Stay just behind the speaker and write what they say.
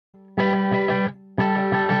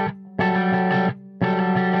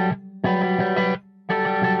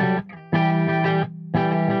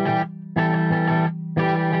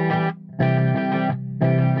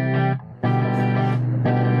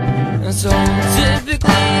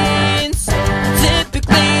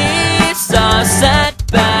Typically saw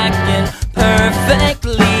setback and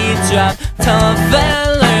perfectly dropped. Tough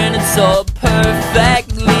and learning so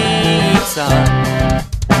perfectly taught.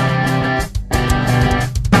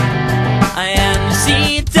 I am,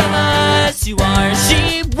 she does, you are,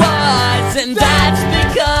 she was, and that's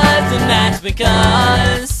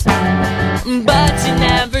because, but you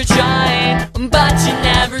never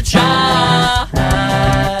try,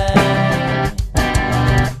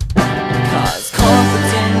 cause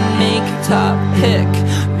confident, make a top pick,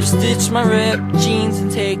 restitch my ripped jeans and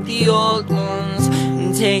take the old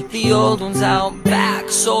ones out back,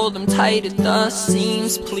 sew them tight at the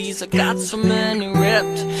seams, please. I got so many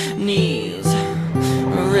ripped knees.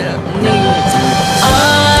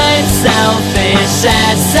 I'm selfish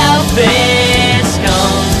as selfish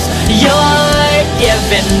comes. You're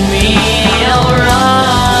giving me a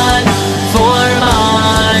run for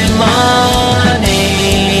my money,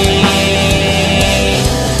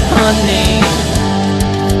 honey.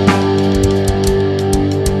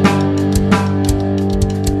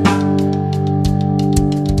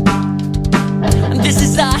 This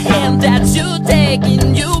is a hand that you take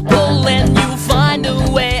and you pull and you find a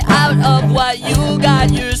way out of what you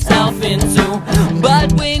got yourself into.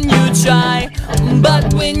 But when you try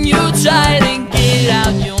to get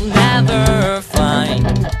out, you'll never find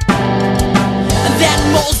that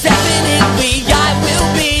most definitely I will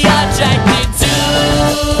be attracted to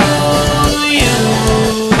you.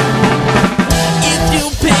 If you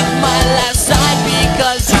pick my left side,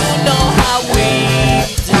 because you know how we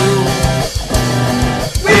do.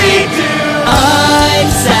 I'm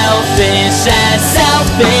selfish as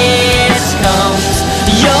selfish comes.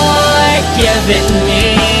 You're giving me